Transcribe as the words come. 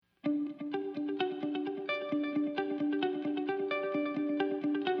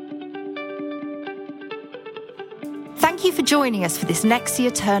Thank you for joining us for this Next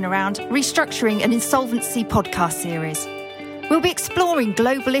Year Turnaround, Restructuring and Insolvency podcast series. We'll be exploring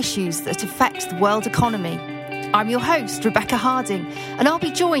global issues that affect the world economy. I'm your host, Rebecca Harding, and I'll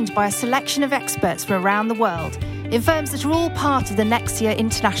be joined by a selection of experts from around the world in firms that are all part of the Next Year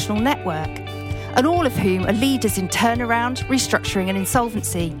International Network, and all of whom are leaders in turnaround, restructuring and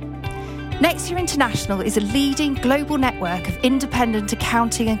insolvency. Next Year International is a leading global network of independent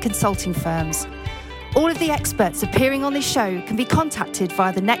accounting and consulting firms. All of the experts appearing on this show can be contacted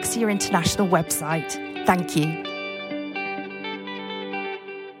via the Next Year International website. Thank you.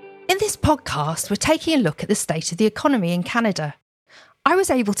 In this podcast, we're taking a look at the state of the economy in Canada. I was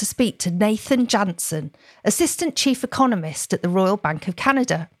able to speak to Nathan Janzen, Assistant Chief Economist at the Royal Bank of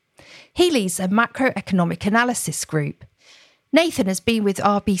Canada. He leads a macroeconomic analysis group. Nathan has been with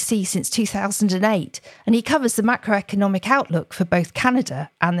RBC since 2008, and he covers the macroeconomic outlook for both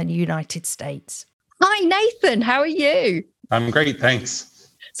Canada and the United States. Hi, Nathan. How are you? I'm great, thanks.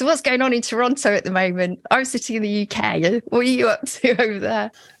 So what's going on in Toronto at the moment? I'm sitting in the UK. What are you up to over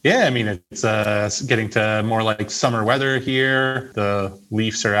there? Yeah, I mean, it's getting to more like summer weather here. The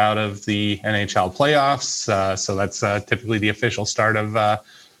Leafs are out of the NHL playoffs, so that's typically the official start of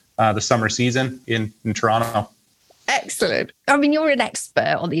the summer season in Toronto. Excellent. I mean, you're an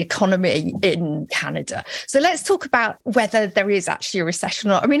expert on the economy in Canada. So let's talk about whether there is actually a recession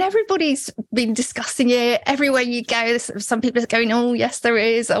or not. I mean, everybody's been discussing it. Everywhere you go, some people are going, oh, yes, there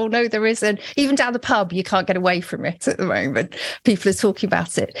is. Oh, no, there isn't. Even down the pub, you can't get away from it at the moment. People are talking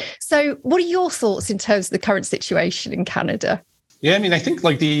about it. So what are your thoughts in terms of the current situation in Canada? Yeah, I mean, I think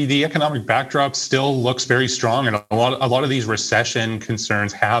like the economic backdrop still looks very strong, and a lot of these recession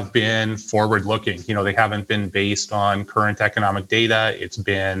concerns have been forward-looking. You know, they haven't been based on current economic data. It's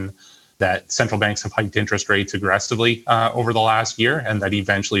been that central banks have hiked interest rates aggressively over the last year, and that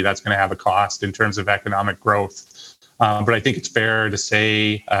eventually that's going to have a cost in terms of economic growth. But I think it's fair to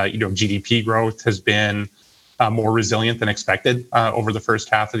say, GDP growth has been more resilient than expected over the first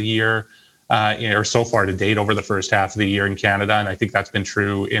half of the year. Or so far to date over the first half of the year in Canada. And I think that's been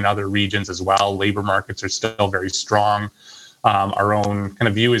true in other regions as well. Labor markets are still very strong. Our own kind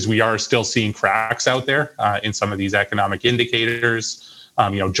of view is we are still seeing cracks out there in some of these economic indicators.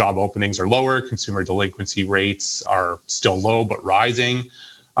 Job openings are lower. Consumer delinquency rates are still low, but rising.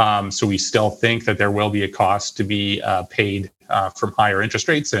 So we still think that there will be a cost to be paid from higher interest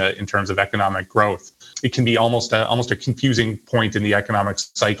rates in terms of economic growth. It can be almost a confusing point in the economic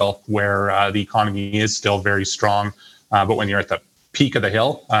cycle where the economy is still very strong. But when you're at the peak of the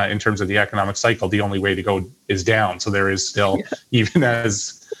hill in terms of the economic cycle, the only way to go is down. So there is still, even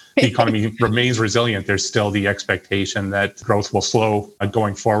as the economy remains resilient, there's still the expectation that growth will slow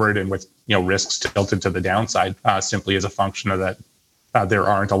going forward, and with risks tilted to the downside simply as a function of that. There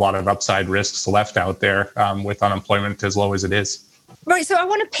aren't a lot of upside risks left out there with unemployment as low as it is. Right, so I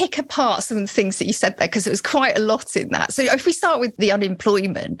want to pick apart some of the things that you said there, because it was quite a lot in that. So if we start with the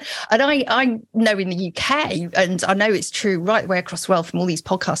unemployment, and I know in the UK, and I know it's true right the way across the world from all these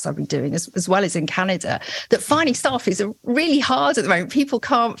podcasts I've been doing, as well as in Canada, that finding staff is really hard at the moment. People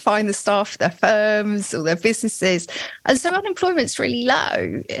can't find the staff for their firms or their businesses. And so unemployment's really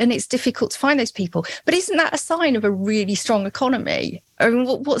low, and it's difficult to find those people. But isn't that a sign of a really strong economy? I mean,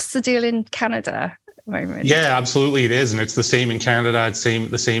 what's the deal in Canada? Moment. Yeah, absolutely it is. And it's the same in Canada. It's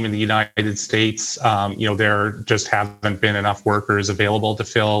the same in the United States. There just haven't been enough workers available to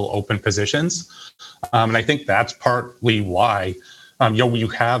fill open positions. And I think that's partly why, you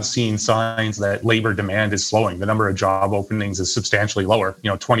have seen signs that labor demand is slowing. The number of job openings is substantially lower,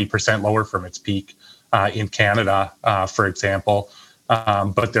 20% lower from its peak in Canada, for example.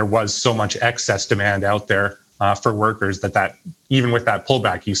 But there was so much excess demand out there for workers that even with that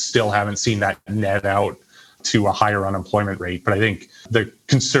pullback, you still haven't seen that net out to a higher unemployment rate. But I think the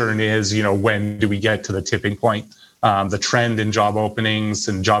concern is, when do we get to the tipping point? The trend in job openings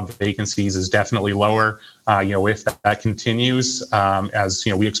and job vacancies is definitely lower. If that continues, as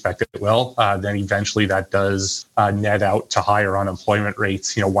we expect it will, then eventually that does net out to higher unemployment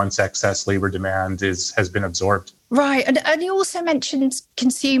rates, once excess labor demand has been absorbed. Right. And you also mentioned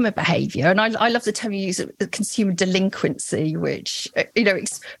consumer behaviour. And I love the term you use, consumer delinquency, which,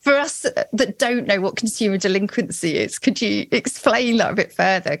 for us that don't know what consumer delinquency is, could you explain that a bit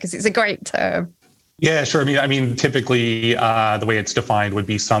further? Because it's a great term. Yeah, sure. I mean, typically the way it's defined would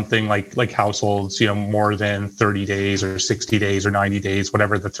be something like households, more than 30 days or 60 days or 90 days,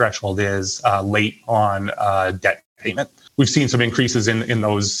 whatever the threshold is, late on debt payment. We've seen some increases in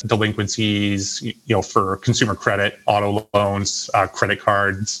those delinquencies, for consumer credit, auto loans, credit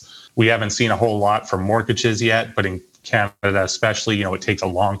cards. We haven't seen a whole lot for mortgages yet, but in Canada especially, it takes a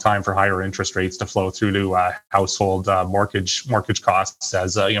long time for higher interest rates to flow through to household mortgage costs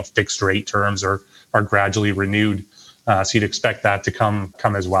as fixed rate terms are gradually renewed. So you'd expect that to come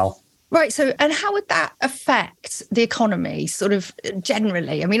as well. Right. So, and how would that affect the economy sort of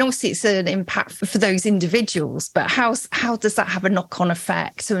generally? I mean, obviously it's an impact for those individuals, but how does that have a knock-on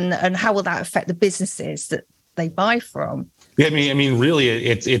effect, and how will that affect the businesses that they buy from? Yeah, I mean, really,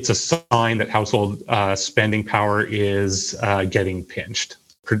 it's a sign that household spending power is getting pinched.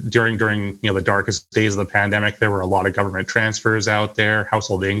 During the darkest days of the pandemic, there were a lot of government transfers out there.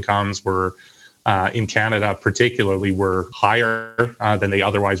 Household incomes were in Canada particularly were higher than they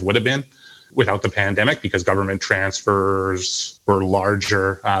otherwise would have been without the pandemic, because government transfers were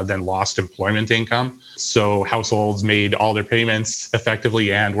larger than lost employment income. So households made all their payments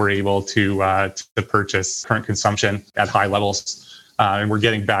effectively and were able to purchase current consumption at high levels. And we're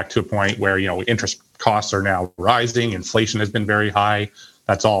getting back to a point where, interest costs are now rising. Inflation has been very high.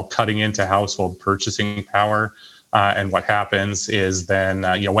 That's all cutting into household purchasing power. And what happens is then,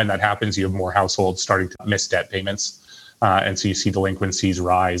 when that happens, you have more households starting to miss debt payments. And so you see delinquencies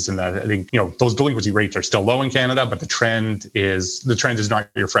rise. And I think, those delinquency rates are still low in Canada, but the trend is not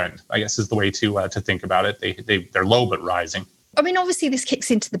your friend, I guess is the way to think about it. They're low, but rising. I mean, obviously this kicks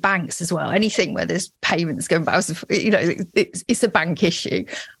into the banks as well. Anything where there's payments going back, it's a bank issue.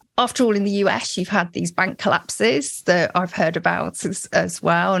 After all, in the US, you've had these bank collapses that I've heard about as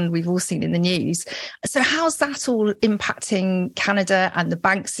well, and we've all seen in the news. So how's that all impacting Canada and the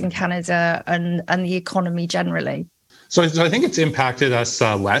banks in Canada and the economy generally? So I think it's impacted us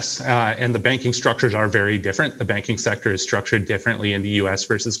less, and the banking structures are very different. The banking sector is structured differently in the US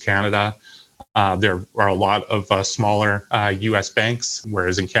versus Canada. There are a lot of smaller U.S. banks,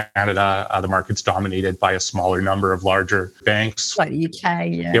 whereas in Canada, the market's dominated by a smaller number of larger banks. Like the UK,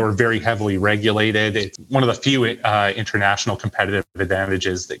 yeah. They were very heavily regulated. It's one of the few international competitive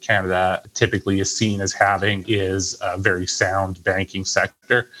advantages that Canada typically is seen as having is a very sound banking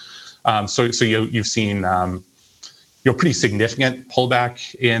sector. So you've seen pretty significant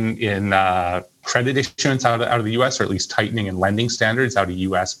pullback in credit issuance out of the U.S., or at least tightening in lending standards out of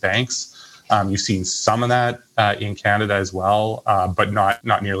U.S. banks. You've seen some of that in Canada as well, but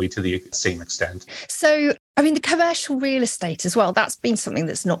not nearly to the same extent. So, I mean, the commercial real estate as well, that's been something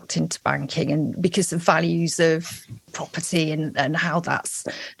that's knocked into banking, and because of values of property and how that's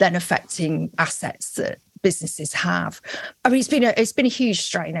then affecting assets that businesses have. I mean, it's been a huge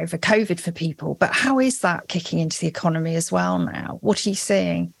strain over COVID for people, but how is that kicking into the economy as well now? What are you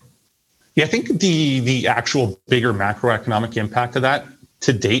seeing? Yeah, I think the actual bigger macroeconomic impact of that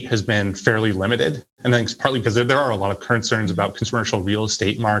to date has been fairly limited. And I think it's partly because there are a lot of concerns about commercial real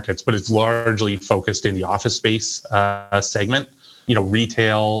estate markets, but it's largely focused in the office space segment.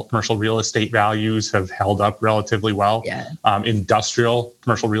 Retail commercial real estate values have held up relatively well. Yeah. Industrial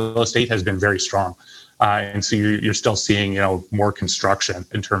commercial real estate has been very strong. And so you're still seeing, more construction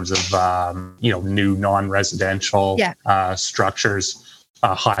in terms of, new non-residential structures,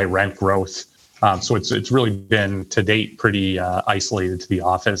 high rent growth. So it's really been to date pretty isolated to the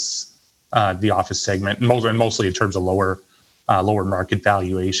office segment, and mostly in terms of lower market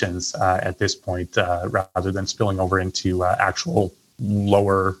valuations at this point, rather than spilling over into actual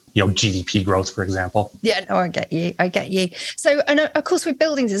lower GDP growth, for example. Yeah, no, I get you. So, and of course with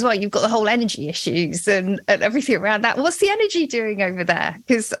buildings as well, you've got the whole energy issues and everything around that. What's the energy doing over there?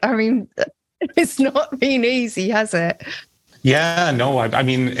 Because I mean, it's not been easy, has it? Yeah, no, I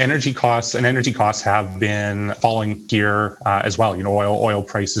mean, energy costs have been falling here as well. Oil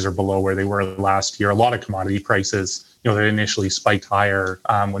prices are below where they were last year. A lot of commodity prices, that initially spiked higher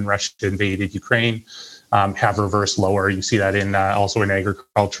when Russia invaded Ukraine, have reversed lower. You see that also in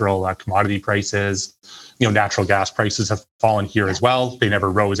agricultural commodity prices. Natural gas prices have fallen here as well. They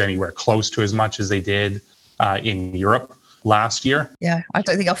never rose anywhere close to as much as they did in Europe last year. Yeah, I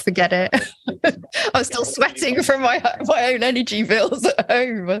don't think I'll forget it. I'm still sweating from my own energy bills at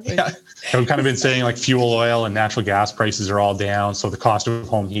home. Yeah, I've kind of been saying like fuel oil and natural gas prices are all down. So the cost of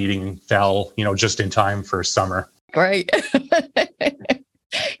home heating fell, just in time for summer. Great.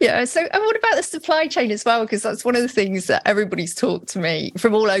 Yeah. So, and what about the supply chain as well? Because that's one of the things that everybody's talked to me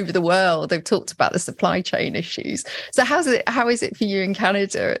from all over the world. They've talked about the supply chain issues. So how is it for you in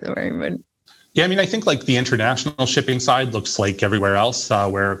Canada at the moment? Yeah, I mean, I think like the international shipping side looks like everywhere else,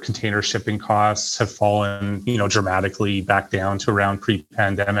 where container shipping costs have fallen, dramatically back down to around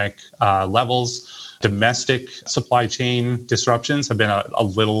pre-pandemic levels. Domestic supply chain disruptions have been a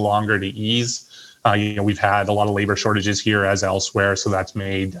little longer to ease. We've had a lot of labor shortages here as elsewhere, so that's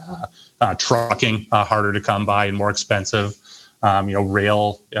made trucking harder to come by and more expensive.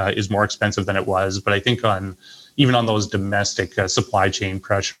 Rail is more expensive than it was, but I think even on those domestic supply chain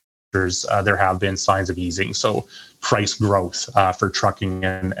pressures, there have been signs of easing. So price growth for trucking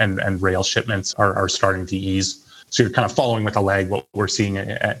and rail shipments are starting to ease. So you're kind of following with a lag what we're seeing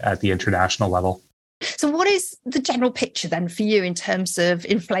at the international level. So what is the general picture then for you in terms of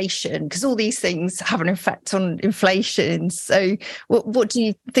inflation? Because all these things have an effect on inflation. So what do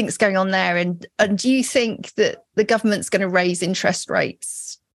you think is going on there? And do you think that the government's going to raise interest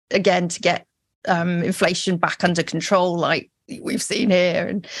rates again to get inflation back under control like we've seen here?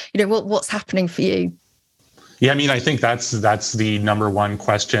 And, what's happening for you? Yeah, I mean, I think that's the number one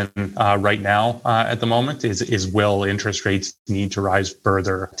question right now at the moment is will interest rates need to rise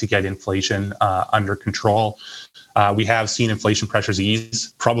further to get inflation under control? We have seen inflation pressures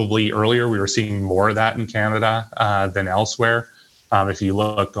ease. Probably earlier, we were seeing more of that in Canada than elsewhere. If you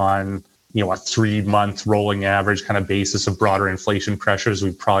look on a 3-month rolling average kind of basis of broader inflation pressures,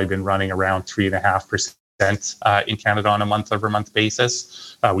 we've probably been running around 3.5% in Canada on a month-over-month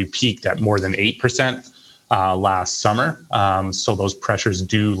basis. We peaked at more than 8%. Last summer. So those pressures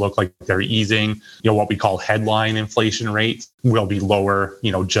do look like they're easing. What we call headline inflation rate will be lower,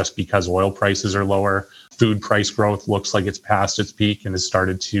 just because oil prices are lower. Food price growth looks like it's past its peak and has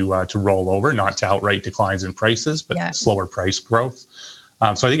started to roll over, not to outright declines in prices, but slower price growth.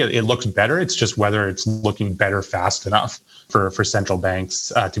 So I think it looks better. It's just whether it's looking better fast enough for central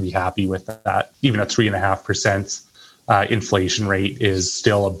banks to be happy with that. Even a 3.5% inflation rate is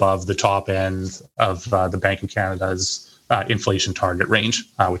still above the top end of the Bank of Canada's inflation target range,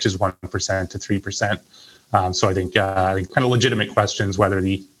 which is 1% to 3%. So I think kind of legitimate questions whether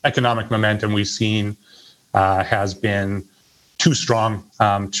the economic momentum we've seen has been too strong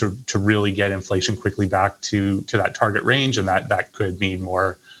to really get inflation quickly back to that target range, and that could mean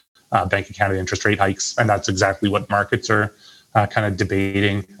more Bank of Canada interest rate hikes. And that's exactly what markets are kind of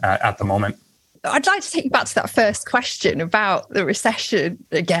debating at the moment. I'd like to take you back to that first question about the recession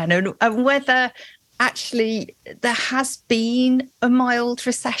again, and whether actually there has been a mild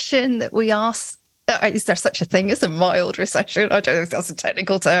recession that we are. Is there such a thing as a mild recession? I don't know if that's a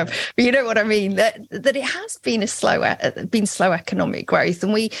technical term, but you know what I mean. That it has been slow economic growth,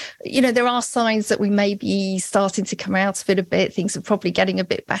 and there are signs that we may be starting to come out of it a bit. Things are probably getting a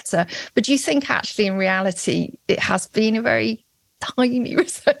bit better. But do you think actually, in reality, it has been a very tiny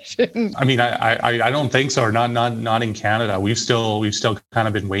recession? I mean, I don't think so, or not in Canada. We've still kind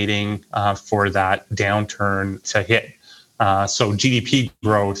of been waiting for that downturn to hit. So GDP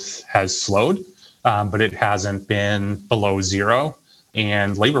growth has slowed, but it hasn't been below zero.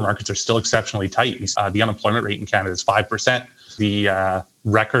 And labor markets are still exceptionally tight. The unemployment rate in Canada is 5%. The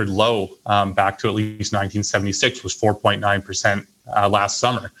record low back to at least 1976 was 4.9% last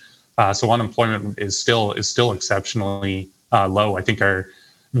summer. So unemployment is still exceptionally low. I think our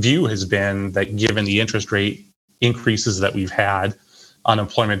view has been that given the interest rate increases that we've had,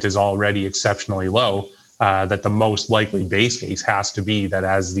 unemployment is already exceptionally low, that the most likely base case has to be that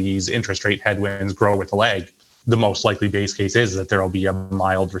as these interest rate headwinds grow with a lag, the most likely base case is that there will be a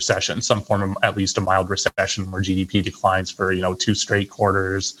mild recession, some form of at least a mild recession where GDP declines for 2 straight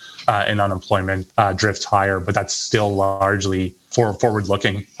quarters and unemployment drifts higher. But that's still largely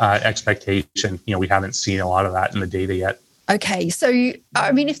forward-looking expectation. We haven't seen a lot of that in the data yet. Okay, so,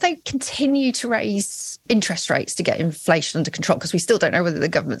 I mean, if they continue to raise interest rates to get inflation under control, because we still don't know whether the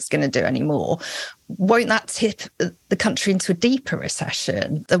government's going to do any more, won't that tip the country into a deeper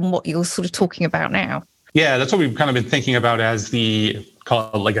recession than what you're sort of talking about now? Yeah, that's what we've kind of been thinking about as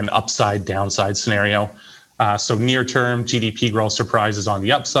call it like an upside downside scenario. So near term, GDP growth surprises on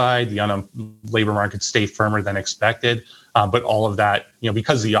the upside, the labor markets stay firmer than expected. But all of that,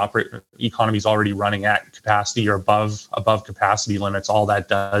 because the economy is already running at capacity or above capacity limits, all that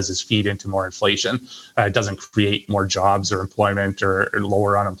does is feed into more inflation. It doesn't create more jobs or employment or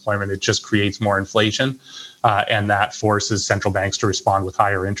lower unemployment. It just creates more inflation. And that forces central banks to respond with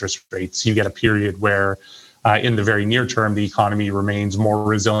higher interest rates. You get a period where in the very near term, the economy remains more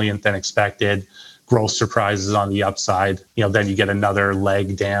resilient than expected. Growth surprises on the upside, then you get another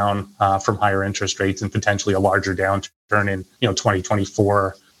leg down from higher interest rates and potentially a larger downturn in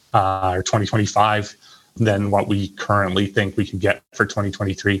 2024 or 2025 than what we currently think we can get for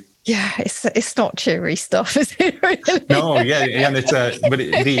 2023. Yeah, it's not cheery stuff, is it? Really? No, yeah, and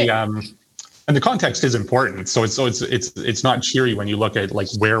and the context is important. So it's not cheery when you look at like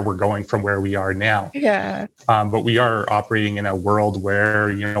where we're going from where we are now. Yeah. But we are operating in a world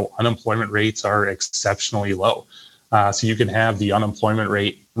where unemployment rates are exceptionally low. So you can have the unemployment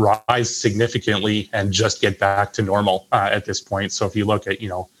rate rise significantly and just get back to normal at this point. So if you look at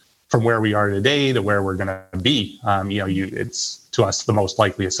from where we are today to where we're going to be, it's to us the most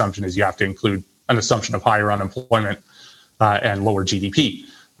likely assumption is you have to include an assumption of higher unemployment and lower GDP.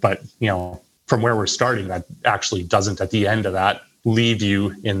 But from where we're starting, that actually doesn't at the end of that leave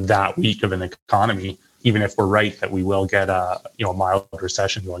you in that weak of an economy, even if we're right that we will get a mild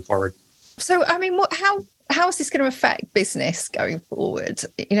recession going forward. So, I mean, how is this going to affect business going forward?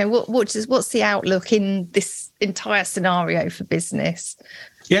 What's the outlook in this entire scenario for business?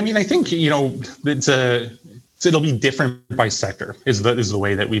 Yeah, I mean, I think it'll be different by sector. Is the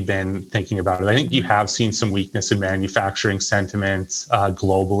way that we've been thinking about it. I think you have seen some weakness in manufacturing sentiment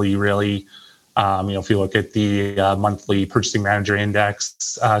globally, really. If you look at the monthly Purchasing Manager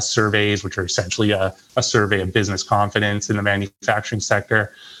Index surveys, which are essentially a survey of business confidence in the manufacturing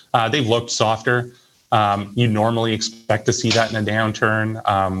sector, they've looked softer. You normally expect to see that in a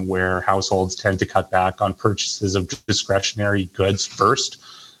downturn where households tend to cut back on purchases of discretionary goods first.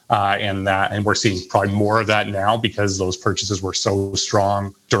 And we're seeing probably more of that now because those purchases were so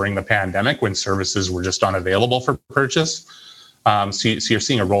strong during the pandemic when services were just unavailable for purchase. So you're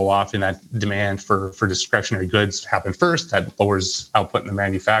seeing a roll off in that demand for discretionary goods happen first. That lowers output in the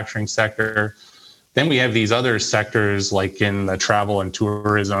manufacturing sector. Then we have these other sectors like in the travel and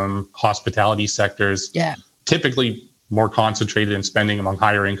tourism, hospitality sectors, typically more concentrated in spending among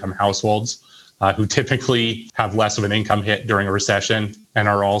higher income households who typically have less of an income hit during a recession and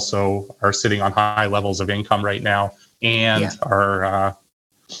are sitting on high levels of income right now and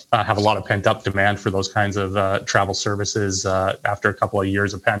have a lot of pent up demand for those kinds of travel services after a couple of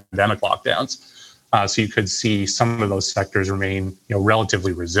years of pandemic lockdowns. So you could see some of those sectors remain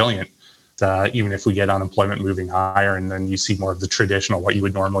relatively resilient. Even if we get unemployment moving higher, and then you see more of the traditional, what you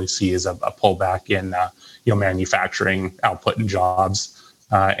would normally see is a pullback in manufacturing output and jobs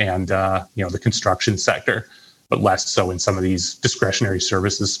and the construction sector, but less so in some of these discretionary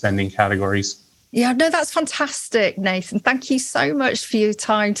services spending categories. Yeah, no, that's fantastic, Nathan. Thank you so much for your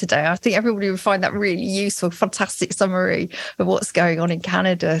time today. I think everybody will find that really useful, fantastic summary of what's going on in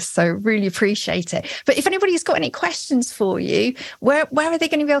Canada. So really appreciate it. But if anybody's got any questions for you, where are they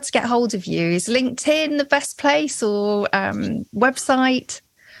going to be able to get hold of you? Is LinkedIn the best place or website?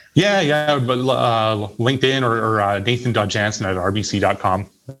 Yeah, but LinkedIn or Nathan Janzen at rbc.com.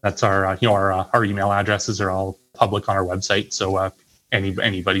 That's our email addresses are all public on our website. So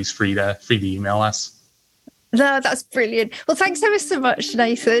anybody's free to email us. No, that's brilliant. Well, thanks ever so much,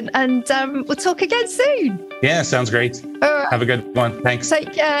 Nathan, and we'll talk again soon. Yeah, sounds great. All right. Have a good one. Thanks.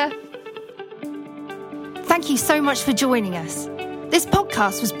 Take care. Thank you so much for joining us. This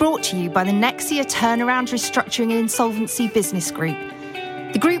podcast was brought to you by the Nexia Turnaround Restructuring and Insolvency Business Group.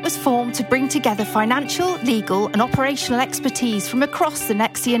 The group was formed to bring together financial, legal and operational expertise from across the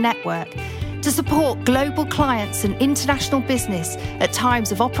Nexia network to support global clients and international business at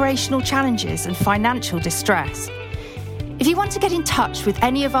times of operational challenges and financial distress. If you want to get in touch with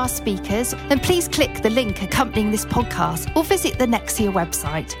any of our speakers, then please click the link accompanying this podcast or visit the Nexia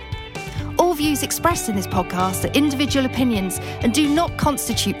website. All views expressed in this podcast are individual opinions and do not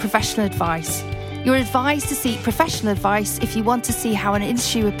constitute professional advice. You're advised to seek professional advice if you want to see how an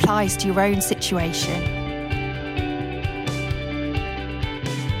issue applies to your own situation.